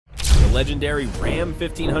legendary Ram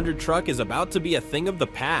 1500 truck is about to be a thing of the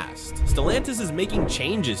past. Stellantis is making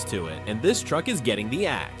changes to it, and this truck is getting the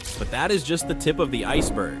axe. But that is just the tip of the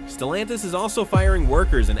iceberg. Stellantis is also firing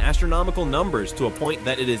workers in astronomical numbers to a point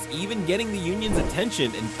that it is even getting the union's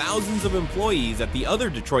attention and thousands of employees at the other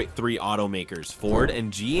Detroit 3 automakers, Ford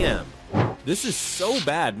and GM. This is so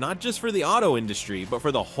bad, not just for the auto industry, but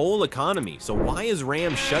for the whole economy. So why is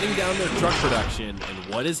Ram shutting down their truck production,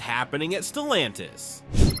 and what is happening at Stellantis?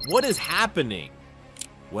 What is happening?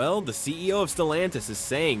 Well, the CEO of Stellantis is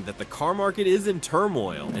saying that the car market is in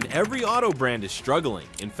turmoil and every auto brand is struggling.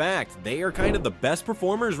 In fact, they are kind of the best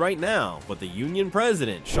performers right now, but the union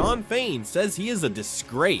president, Shawn Fain, says he is a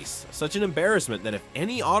disgrace, such an embarrassment that if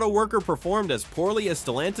any auto worker performed as poorly as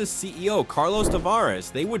Stellantis CEO Carlos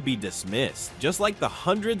Tavares, they would be dismissed, just like the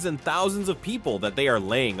hundreds and thousands of people that they are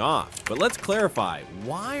laying off. But let's clarify,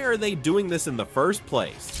 why are they doing this in the first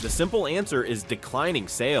place? The simple answer is declining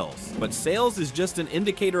sales, but sales is just an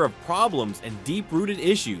indicator of problems and deep-rooted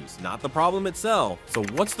issues, not the problem itself. So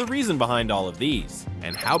what's the reason behind all of these?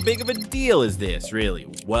 And how big of a deal is this, really?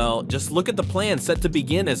 Well, just look at the plan set to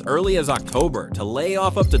begin as early as October to lay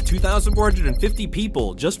off up to 2,450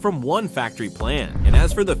 people just from one factory plant. And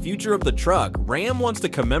as for the future of the truck, Ram wants to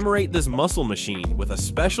commemorate this muscle machine with a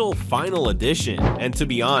special final edition. And to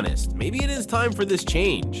be honest, maybe it is time for this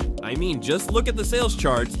change. I mean, just look at the sales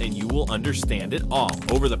charts and you will understand it all.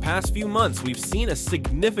 Over the past few months, we've seen a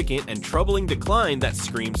significant and troubling decline that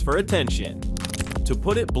screams for attention. To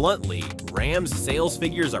put it bluntly, Ram's sales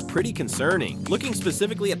figures are pretty concerning. Looking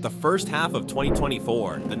specifically at the first half of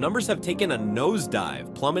 2024, the numbers have taken a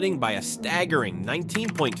nosedive, plummeting by a staggering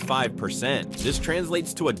 19.5%. This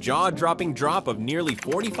translates to a jaw-dropping drop of nearly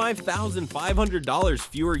 $45,500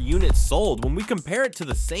 fewer units sold when we compare it to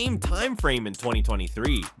the same time frame in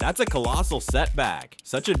 2023. That's a colossal setback.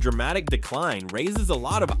 Such a dramatic decline raises a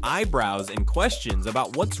lot of eyebrows and questions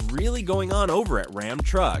about what's really going on over at Ram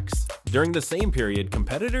Trucks. During the same period,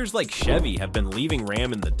 competitors like Chevy have been leaving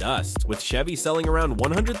Ram in the dust, with Chevy selling around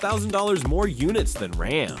 $100,000 more units than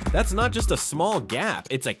Ram. That's not just a small gap,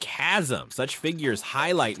 it's a chasm. Such figures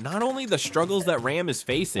highlight not only the struggles that Ram is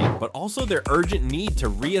facing, but also their urgent need to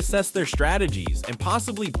reassess their strategies and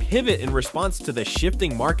possibly pivot in response to the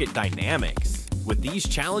shifting market dynamics. With these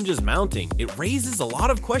challenges mounting, it raises a lot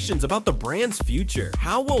of questions about the brand's future.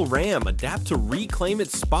 How will Ram adapt to reclaim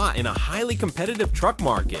its spot in a highly competitive truck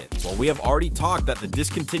market? Well, we have already talked at the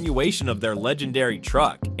discontinuation of their legendary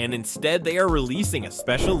truck, and instead they are releasing a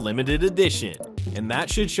special limited edition. And that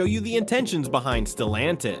should show you the intentions behind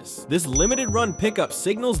Stellantis. This limited run pickup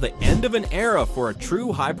signals the end of an era for a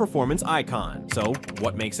true high-performance icon. So,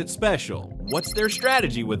 what makes it special? What's their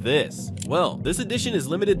strategy with this? Well, this edition is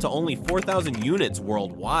limited to only 4,000 units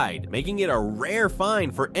worldwide, making it a rare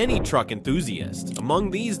find for any truck enthusiast.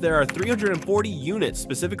 Among these, there are 340 units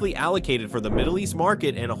specifically allocated for the Middle East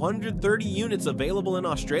market and 130 units available in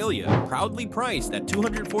Australia, proudly priced at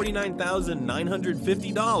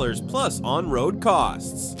 $249,950 plus on-road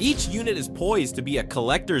costs. Each unit is poised to be a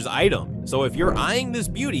collector's item, so if you're eyeing this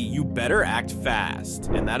beauty, you better act fast.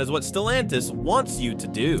 And that is what Stellantis wants you to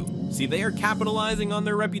do. See, they are capitalizing on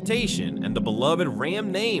their reputation and the beloved Ram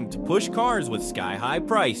name to push cars with sky-high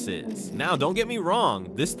prices. Now, don't get me wrong,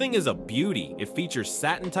 this thing is a beauty. It features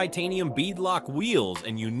satin titanium beadlock wheels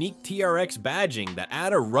and unique TRX badging that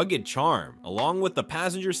add a rugged charm, along with the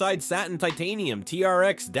passenger side satin titanium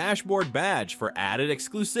TRX dashboard badge for added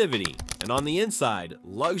exclusivity. And on the inside,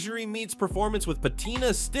 luxury meets performance with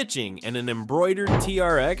patina stitching and an embroidered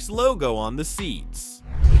TRX logo on the seats.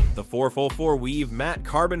 The 444 weave matte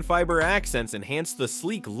carbon fiber accents enhance the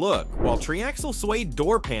sleek look, while triaxle suede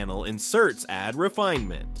door panel inserts add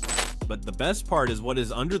refinement. But the best part is what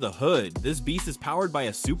is under the hood. This beast is powered by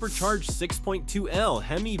a supercharged 6.2L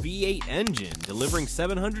Hemi V8 engine, delivering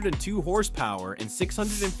 702 horsepower and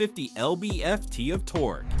 650 lb-ft of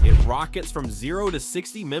torque. It rockets from 0 to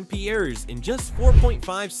 60 mph in just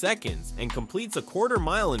 4.5 seconds and completes a quarter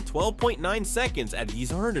mile in 12.9 seconds at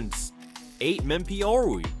 8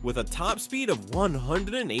 mph with a top speed of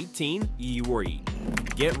 118 mph.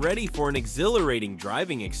 Get ready for an exhilarating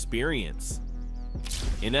driving experience.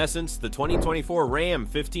 In essence, the 2024 Ram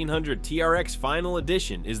 1500 TRX Final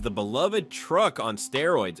Edition is the beloved truck on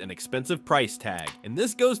steroids and expensive price tag. And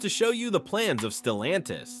this goes to show you the plans of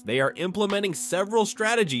Stellantis. They are implementing several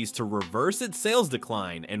strategies to reverse its sales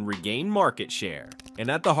decline and regain market share.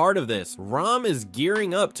 And at the heart of this, Ram is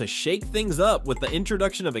gearing up to shake things up with the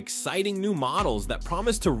introduction of exciting new models that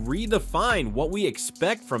promise to redefine what we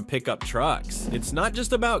expect from pickup trucks. It's not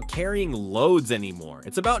just about carrying loads anymore.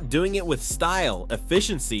 It's about doing it with style, efficiency,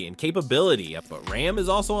 efficiency and capability, but Ram is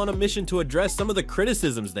also on a mission to address some of the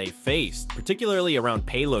criticisms they faced, particularly around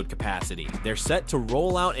payload capacity. They're set to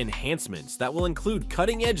roll out enhancements that will include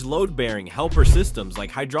cutting-edge load-bearing helper systems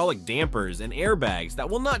like hydraulic dampers and airbags that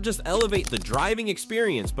will not just elevate the driving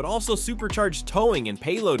experience, but also supercharge towing and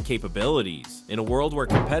payload capabilities. In a world where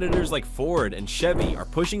competitors like Ford and Chevy are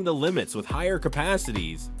pushing the limits with higher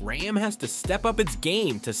capacities, Ram has to step up its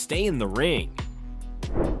game to stay in the ring.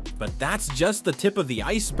 But that's just the tip of the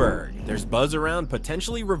iceberg. There's buzz around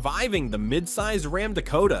potentially reviving the mid-sized Ram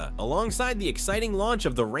Dakota, alongside the exciting launch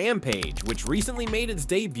of the Rampage, which recently made its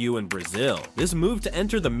debut in Brazil. This move to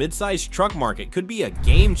enter the mid-sized truck market could be a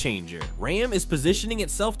game changer. Ram is positioning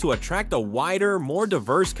itself to attract a wider, more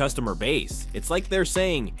diverse customer base. It's like they're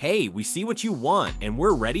saying, hey, we see what you want, and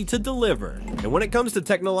we're ready to deliver. And when it comes to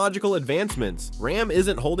technological advancements, Ram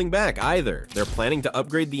isn't holding back either. They're planning to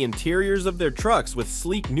upgrade the interiors of their trucks with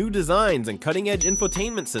sleek new designs and cutting-edge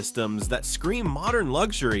infotainment systems that scream modern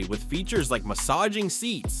luxury, with features like massaging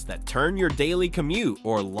seats that turn your daily commute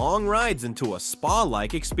or long rides into a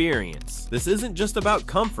spa-like experience. This isn't just about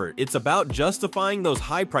comfort, it's about justifying those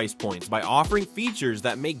high price points by offering features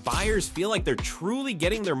that make buyers feel like they're truly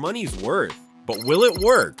getting their money's worth. But will it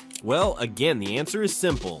work? Well, again, the answer is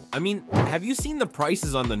simple. I mean, have you seen the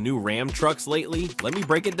prices on the new Ram trucks lately? Let me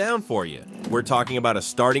break it down for you. We're talking about a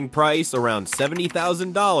starting price around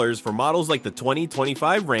 $70,000 for models like the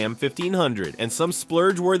 2025 Ram 1500, and some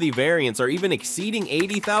splurge-worthy variants are even exceeding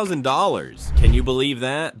 $80,000. Can you believe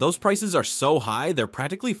that? Those prices are so high, they're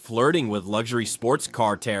practically flirting with luxury sports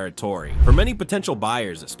car territory. For many potential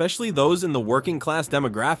buyers, especially those in the working class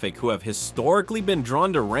demographic who have historically been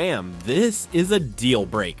drawn to Ram, this is a deal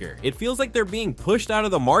breaker. It feels like they're being pushed out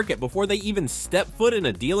of the market before they even step foot in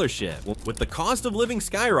a dealership. With the cost of living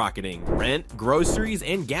skyrocketing, rent, groceries,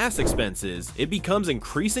 and gas expenses, it becomes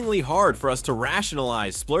increasingly hard for us to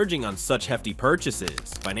rationalize splurging on such hefty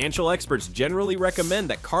purchases. Financial experts generally recommend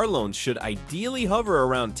that car loans should ideally hover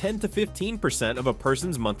around 10 to 15% of a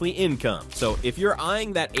person's monthly income. So if you're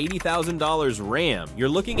eyeing that $80,000 Ram, you're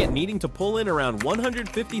looking at needing to pull in around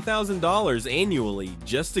 $150,000 annually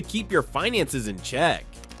just to keep your finances in check.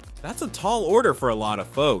 That's a tall order for a lot of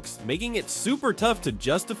folks, making it super tough to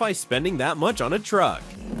justify spending that much on a truck.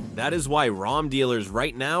 That is why Ram dealers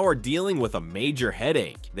right now are dealing with a major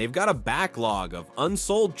headache. They've got a backlog of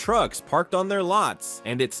unsold trucks parked on their lots,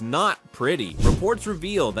 and it's not pretty. Reports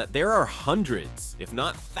reveal that there are hundreds, if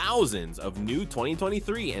not thousands, of new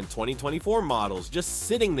 2023 and 2024 models just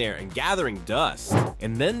sitting there and gathering dust.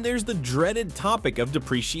 And then there's the dreaded topic of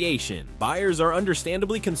depreciation. Buyers are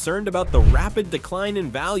understandably concerned about the rapid decline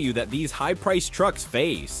in value that these high-priced trucks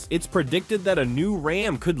face. It's predicted that a new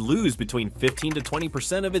Ram could lose between 15 to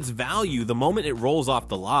 20% of its value the moment it rolls off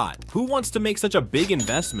the lot. Who wants to make such a big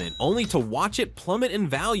investment only to watch it plummet in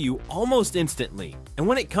value almost instantly? And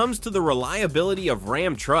when it comes to the reliability of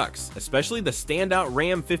Ram trucks, especially the standout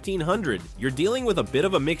Ram 1500, you're dealing with a bit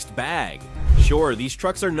of a mixed bag. Sure, these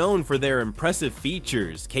trucks are known for their impressive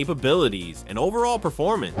features, capabilities, and overall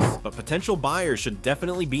performance, but potential buyers should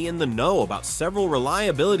definitely be in the know about several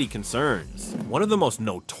reliability concerns. One of the most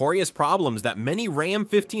notorious problems that many Ram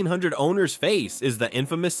 1500 owners face is the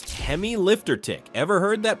infamous Hemi lifter tick. Ever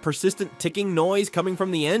heard that persistent ticking noise coming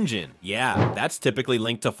from the engine? Yeah, that's typically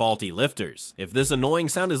linked to faulty lifters. If this annoying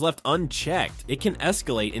sound is left unchecked, it can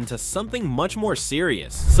escalate into something much more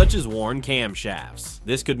serious, such as worn camshafts.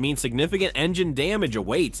 This could mean significant engine damage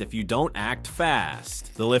awaits if you don't act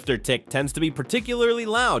fast. The lifter tick tends to be particularly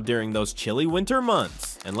loud during those chilly winter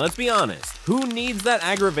months. And let's be honest, who needs that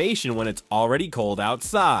aggravation when it's already cold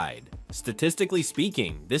outside? Statistically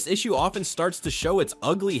speaking, this issue often starts to show its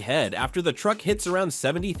ugly head after the truck hits around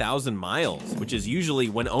 70,000 miles, which is usually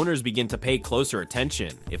when owners begin to pay closer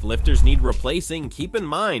attention. If lifters need replacing, keep in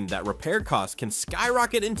mind that repair costs can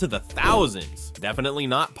skyrocket into the thousands. Definitely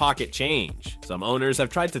not pocket change. Some owners have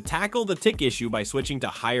tried to tackle the tick issue by switching to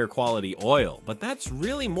higher quality oil, but that's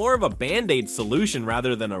really more of a band-aid solution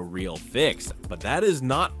rather than a real fix. But that is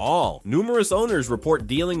not all. Numerous owners report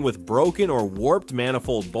dealing with broken or warped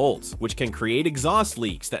manifold bolts, which can create exhaust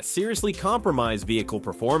leaks that seriously compromise vehicle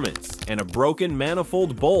performance. And a broken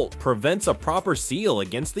manifold bolt prevents a proper seal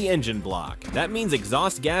against the engine block. That means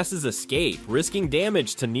exhaust gases escape, risking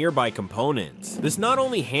damage to nearby components. This not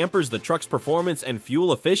only hampers the truck's performance and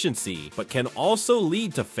fuel efficiency, but can also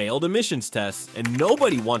lead to failed emissions tests, and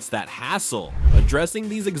nobody wants that hassle. Addressing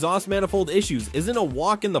these exhaust manifold issues isn't a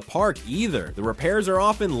walk in the park either. The repairs are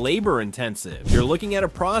often labor intensive. You're looking at a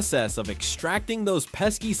process of extracting those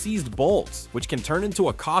pesky seized with bolts, which can turn into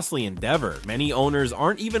a costly endeavor. Many owners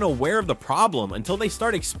aren't even aware of the problem until they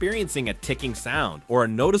start experiencing a ticking sound or a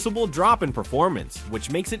noticeable drop in performance, which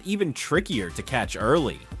makes it even trickier to catch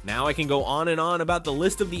early. Now I can go on and on about the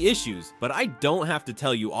list of the issues, but I don't have to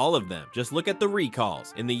tell you all of them. Just look at the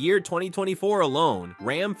recalls. In the year 2024 alone,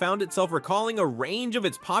 Ram found itself recalling a range of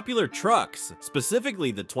its popular trucks,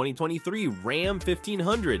 specifically the 2023 Ram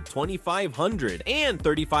 1500, 2500, and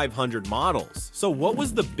 3500 models. So what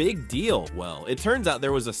was the big deal? Well, it turns out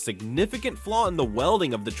there was a significant flaw in the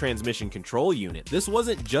welding of the transmission control unit. This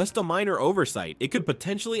wasn't just a minor oversight. It could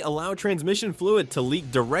potentially allow transmission fluid to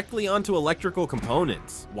leak directly onto electrical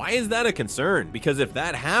components. Why is that a concern? Because if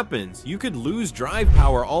that happens, you could lose drive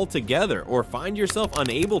power altogether or find yourself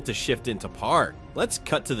unable to shift into park. Let's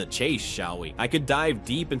cut to the chase, shall we? I could dive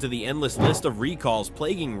deep into the endless list of recalls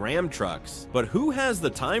plaguing Ram trucks, but who has the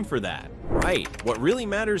time for that? Right, what really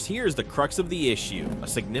matters here is the crux of the issue, a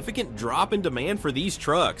significant drop in demand for these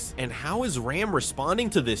trucks. And how is Ram responding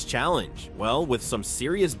to this challenge? Well, with some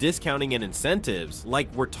serious discounting and incentives,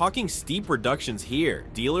 like we're talking steep reductions here.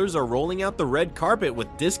 Dealers are rolling out the red carpet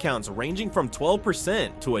with discounts ranging from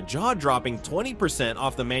 12% to a jaw-dropping 20%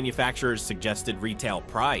 off the manufacturer's suggested retail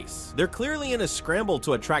price. They're clearly in a scramble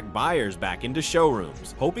to attract buyers back into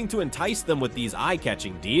showrooms, hoping to entice them with these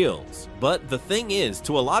eye-catching deals. But the thing is,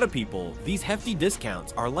 to a lot of people, these hefty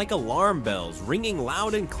discounts are like alarm bells ringing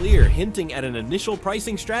loud and clear, hinting at an initial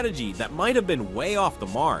pricing strategy that might have been way off the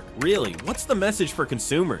mark. Really, what's the message for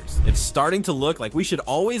consumers? It's starting to look like we should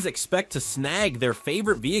always expect to snag their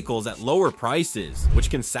favorite vehicles at lower prices, which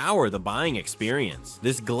can sour the buying experience.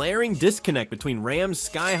 This glaring disconnect between Ram's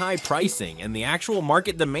sky-high pricing and the actual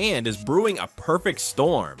market demand is brewing a perfect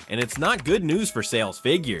storm, and it's not good news for sales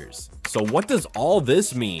figures. So what does all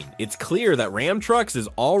this mean? It's clear that Ram Trucks is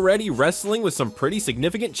already wrestling with some pretty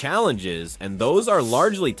significant challenges, and those are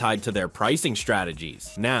largely tied to their pricing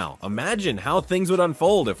strategies. Now, imagine how things would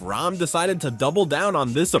unfold if Ram decided to double down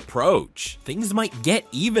on this approach. Things might get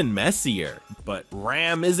even messier. But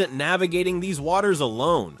Ram isn't navigating these waters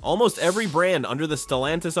alone. Almost every brand under the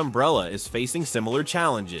Stellantis umbrella is facing similar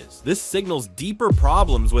challenges. This signals deeper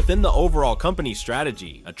problems within the overall company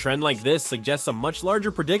strategy. A trend like this suggests a much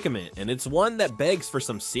larger predicament, and it's one that begs for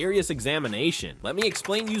some serious examination. Let me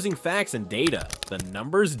explain using facts and data. The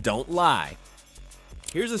numbers don't lie.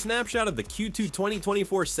 Here's a snapshot of the Q2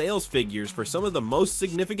 2024 sales figures for some of the most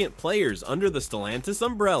significant players under the Stellantis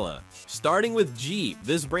umbrella. Starting with Jeep,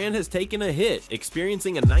 this brand has taken a hit,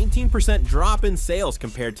 experiencing a 19% drop in sales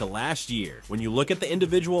compared to last year. When you look at the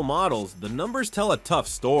individual models, the numbers tell a tough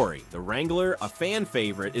story. The Wrangler, a fan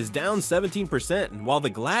favorite, is down 17%, and while the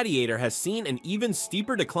Gladiator has seen an even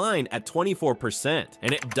steeper decline at 24%.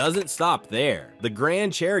 And it doesn't stop there. The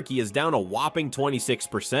Grand Cherokee is down a whopping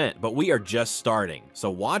 26%, but we are just starting. So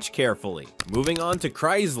watch carefully. Moving on to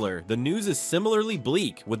Chrysler, the news is similarly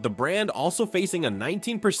bleak, with the brand also facing a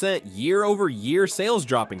 19% year-over-year sales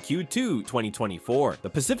drop in Q2 2024. The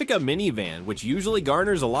Pacifica minivan, which usually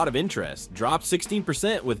garners a lot of interest, dropped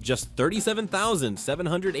 16% with just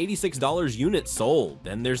 $37,786 units sold.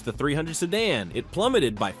 Then there's the 300 sedan. It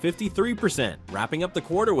plummeted by 53%, wrapping up the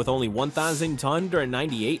quarter with only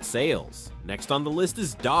 1,298 sales. Next on the list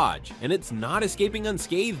is Dodge, and it's not escaping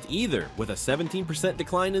unscathed either, with a 17%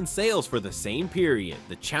 decline in sales for the same period.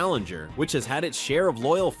 The Challenger, which has had its share of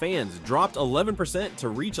loyal fans, dropped 11% to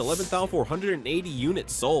reach 11,480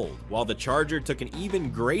 units sold, while the Charger took an even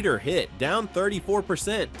greater hit, down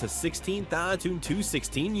 34% to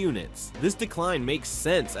 16,216 units. This decline makes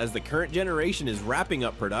sense as the current generation is wrapping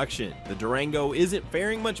up production. The Durango isn't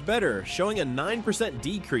faring much better, showing a 9%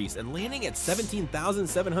 decrease and landing at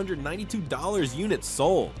 $17,792 units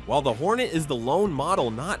sold. While the Hornet is the lone model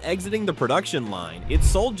not exiting the production line, it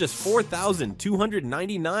sold just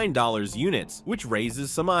 $4,299 units, which raises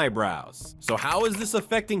some eyebrows. So how is this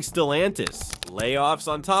affecting Stellantis? Layoffs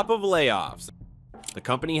on top of layoffs. The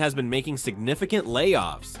company has been making significant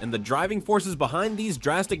layoffs, and the driving forces behind these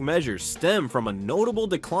drastic measures stem from a notable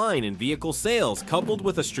decline in vehicle sales coupled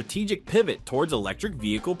with a strategic pivot towards electric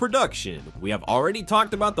vehicle production. We have already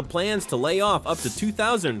talked about the plans to lay off up to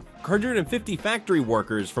 2,150 factory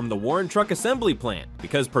workers from the Warren Truck Assembly Plant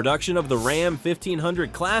because production of the Ram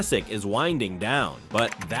 1500 Classic is winding down.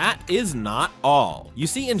 But that is not all. You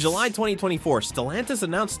see, in July 2024, Stellantis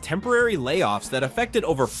announced temporary layoffs that affected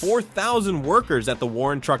over 4,000 workers at the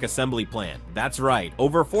Warren Truck Assembly Plant. That's right,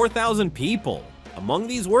 over 4,000 people. Among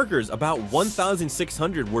these workers, about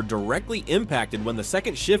 1,600 were directly impacted when the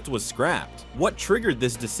second shift was scrapped. What triggered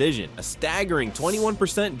this decision? A staggering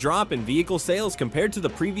 21% drop in vehicle sales compared to the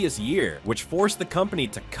previous year, which forced the company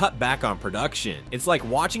to cut back on production. It's like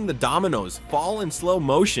watching the dominoes fall in slow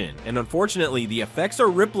motion, and unfortunately, the effects are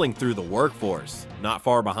rippling through the workforce. Not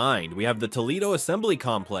far behind, we have the Toledo assembly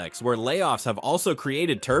complex, where layoffs have also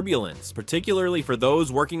created turbulence, particularly for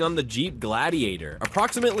those working on the Jeep Gladiator.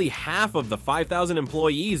 Approximately half of the 5,000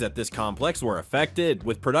 employees at this complex were affected,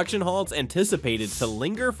 with production halts anticipated to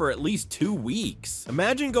linger for at least 2 weeks.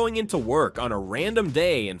 Imagine going into work on a random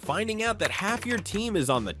day and finding out that half your team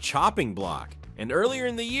is on the chopping block. And earlier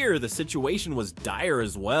in the year, the situation was dire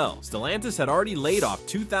as well. Stellantis had already laid off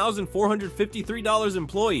 2,453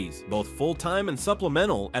 employees, both full-time and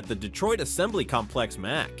supplemental, at the Detroit Assembly Complex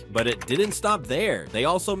MAC. But it didn't stop there. They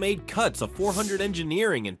also made cuts of 400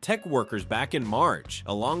 engineering and tech workers back in March,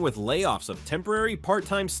 along with layoffs of temporary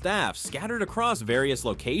part-time staff scattered across various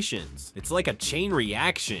locations. It's like a chain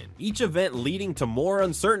reaction, each event leading to more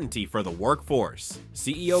uncertainty for the workforce.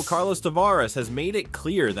 CEO Carlos Tavares has made it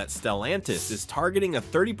clear that Stellantis is targeting a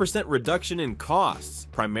 30% reduction in costs,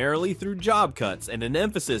 primarily through job cuts and an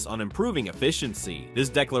emphasis on improving efficiency. This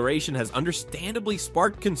declaration has understandably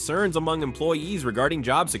sparked concerns among employees regarding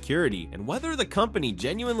job security and whether the company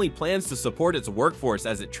genuinely plans to support its workforce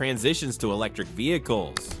as it transitions to electric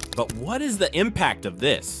vehicles. But what is the impact of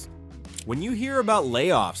this? When you hear about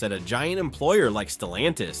layoffs at a giant employer like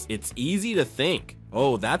Stellantis, it's easy to think,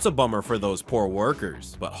 oh, that's a bummer for those poor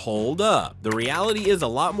workers. But hold up. The reality is a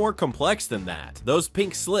lot more complex than that. Those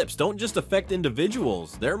pink slips don't just affect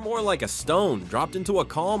individuals. They're more like a stone dropped into a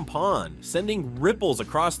calm pond, sending ripples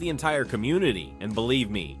across the entire community. And believe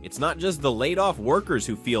me, it's not just the laid off workers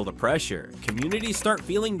who feel the pressure. Communities start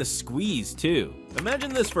feeling the squeeze too.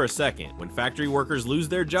 Imagine this for a second. When factory workers lose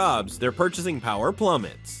their jobs, their purchasing power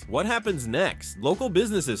plummets. What happens next? Local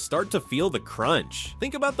businesses start to feel the crunch.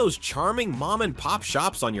 Think about those charming mom and pop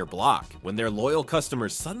shops on your block. When their loyal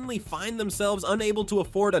customers suddenly find themselves unable to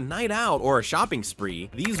afford a night out or a shopping spree,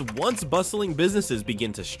 these once bustling businesses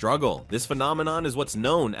begin to struggle. This phenomenon is what's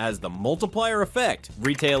known as the multiplier effect.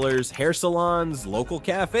 Retailers, hair salons, local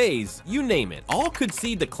cafes, you name it, all could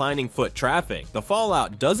see declining foot traffic. The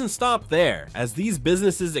fallout doesn't stop there. As these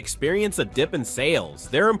businesses experience a dip in sales,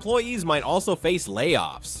 their employees might also face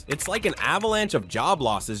layoffs. It's like an avalanche of job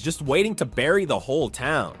losses just waiting to bury the whole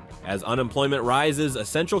town. As unemployment rises,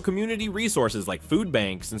 essential community resources like food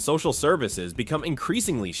banks and social services become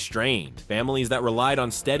increasingly strained. Families that relied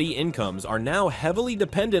on steady incomes are now heavily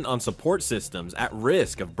dependent on support systems at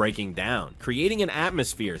risk of breaking down, creating an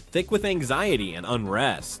atmosphere thick with anxiety and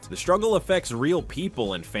unrest. The struggle affects real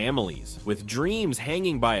people and families, with dreams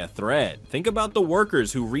hanging by a thread. Think about the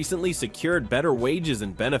workers who recently secured better wages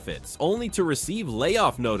and benefits, only to receive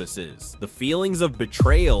layoff notices. The feelings of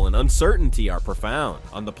betrayal and uncertainty are profound.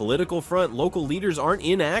 On the political front, local leaders aren't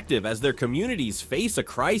inactive as their communities face a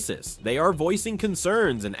crisis. They are voicing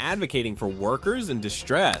concerns and advocating for workers in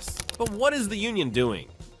distress. But what is the union doing?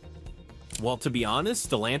 Well, to be honest,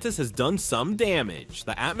 Stellantis has done some damage.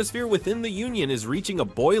 The atmosphere within the union is reaching a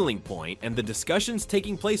boiling point, and the discussions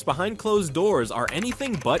taking place behind closed doors are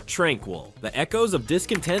anything but tranquil. The echoes of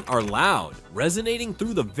discontent are loud, resonating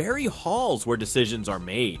through the very halls where decisions are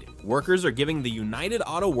made. Workers are giving the United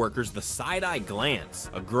Auto Workers the side-eye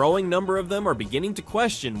glance. A growing number of them are beginning to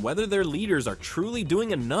question whether their leaders are truly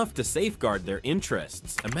doing enough to safeguard their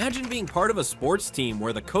interests. Imagine being part of a sports team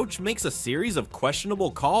where the coach makes a series of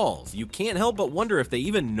questionable calls. You can't help but wonder if they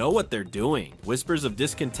even know what they're doing. Whispers of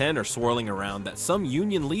discontent are swirling around that some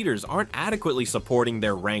union leaders aren't adequately supporting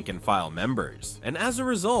their rank-and-file members. And as a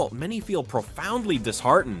result, many feel profoundly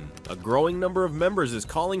disheartened. A growing number of members is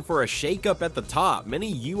calling for a shakeup at the top.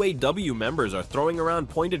 Many UAW members are throwing around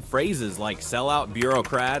pointed phrases like sellout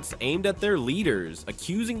bureaucrats aimed at their leaders,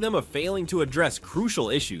 accusing them of failing to address crucial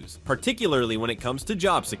issues, particularly when it comes to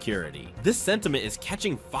job security. This sentiment is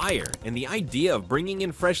catching fire, and the idea of bringing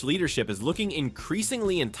in fresh leadership is looking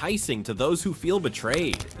increasingly enticing to those who feel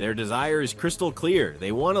betrayed. Their desire is crystal clear.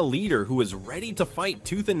 They want a leader who is ready to fight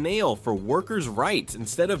tooth and nail for workers' rights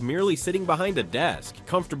instead of merely sitting behind a desk,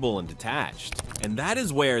 comfortable and detached. And that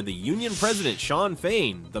is where the union president Shawn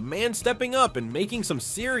Fain, the man stepping up and making some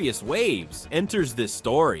serious waves, enters this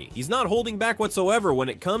story. He's not holding back whatsoever when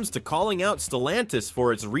it comes to calling out Stellantis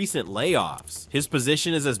for its recent layoffs. His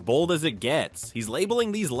position is as bold as it gets. He's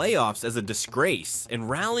labeling these layoffs as a disgrace and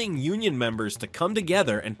rallying union members to come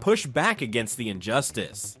together and push back against the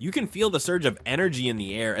injustice. You can feel the surge of energy in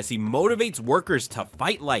the air as he motivates workers to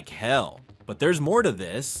fight like hell. But there's more to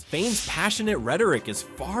this. Fain's passionate rhetoric is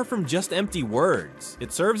far from just empty words.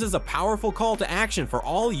 It serves as a powerful call to action for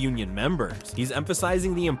all union members. He's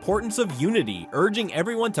emphasizing the importance of unity, urging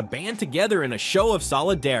everyone to band together in a show of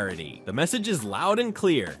solidarity. The message is loud and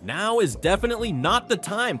clear. Now is definitely not the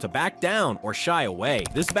time to back down or shy away.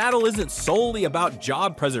 This battle isn't solely about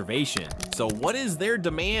job preservation. So what is their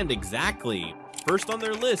demand exactly? First on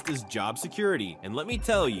their list is job security, and let me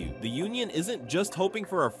tell you, the union isn't just hoping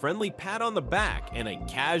for a friendly pat on the back and a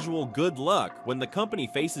casual good luck when the company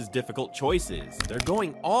faces difficult choices. They're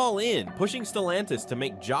going all in, pushing Stellantis to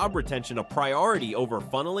make job retention a priority over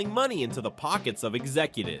funneling money into the pockets of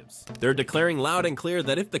executives. They're declaring loud and clear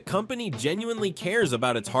that if the company genuinely cares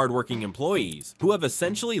about its hardworking employees, who have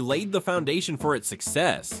essentially laid the foundation for its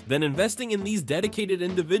success, then investing in these dedicated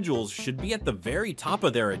individuals should be at the very top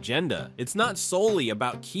of their agenda. It's not solely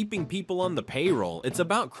about keeping people on the payroll, it's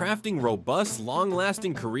about crafting robust,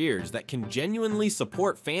 long-lasting careers that can genuinely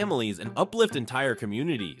support families and uplift entire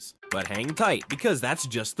communities. But hang tight, because that's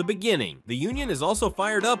just the beginning. The union is also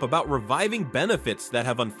fired up about reviving benefits that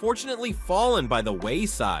have unfortunately fallen by the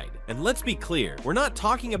wayside. And let's be clear, we're not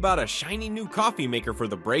talking about a shiny new coffee maker for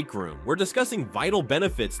the break room. We're discussing vital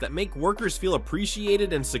benefits that make workers feel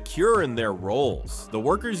appreciated and secure in their roles. The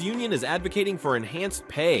workers' union is advocating for enhanced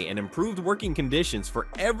pay and improved working conditions for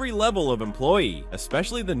every level of employee,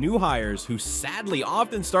 especially the new hires who sadly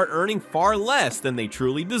often start earning far less than they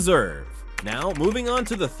truly deserve. Now, moving on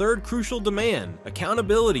to the third crucial demand,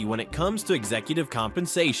 accountability when it comes to executive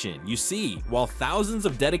compensation. You see, while thousands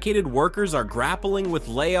of dedicated workers are grappling with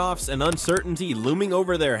layoffs and uncertainty looming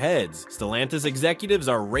over their heads, Stellantis executives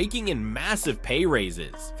are raking in massive pay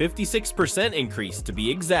raises, 56% increase to be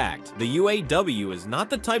exact. The UAW is not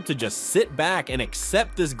the type to just sit back and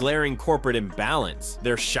accept this glaring corporate imbalance.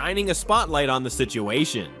 They're shining a spotlight on the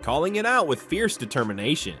situation, calling it out with fierce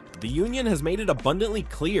determination. The union has made it abundantly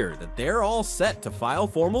clear that they're all set to file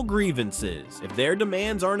formal grievances if their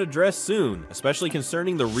demands aren't addressed soon, especially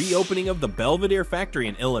concerning the reopening of the Belvedere factory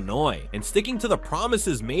in Illinois, and sticking to the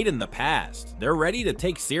promises made in the past. They're ready to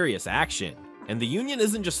take serious action. And the union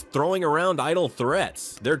isn't just throwing around idle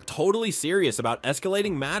threats. They're totally serious about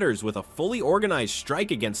escalating matters with a fully organized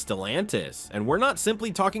strike against Stellantis. And we're not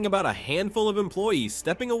simply talking about a handful of employees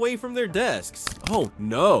stepping away from their desks. Oh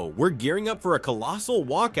no, we're gearing up for a colossal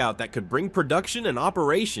walkout that could bring production and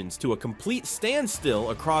operations to a complete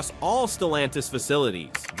standstill across all Stellantis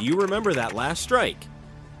facilities. Do you remember that last strike?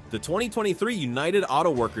 The 2023 United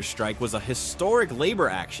Auto Workers strike was a historic labor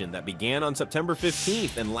action that began on September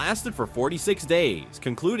 15th and lasted for 46 days,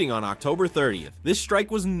 concluding on October 30th. This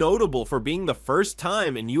strike was notable for being the first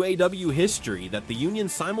time in UAW history that the union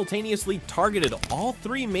simultaneously targeted all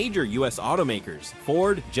three major US automakers,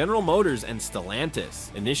 Ford, General Motors, and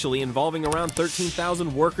Stellantis. Initially involving around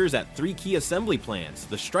 13,000 workers at 3 key assembly plants,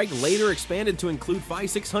 the strike later expanded to include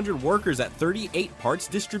 500-600 workers at 38 parts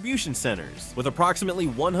distribution centers. With approximately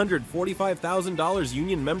 $145,000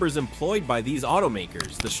 union members employed by these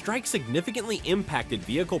automakers, the strike significantly impacted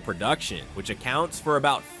vehicle production, which accounts for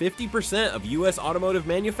about 50% of US automotive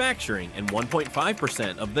manufacturing and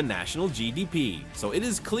 1.5% of the national GDP. So it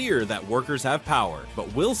is clear that workers have power.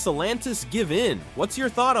 But will Stellantis give in? What's your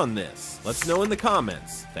thought on this? Let's know in the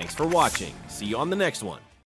comments. Thanks for watching. See you on the next one.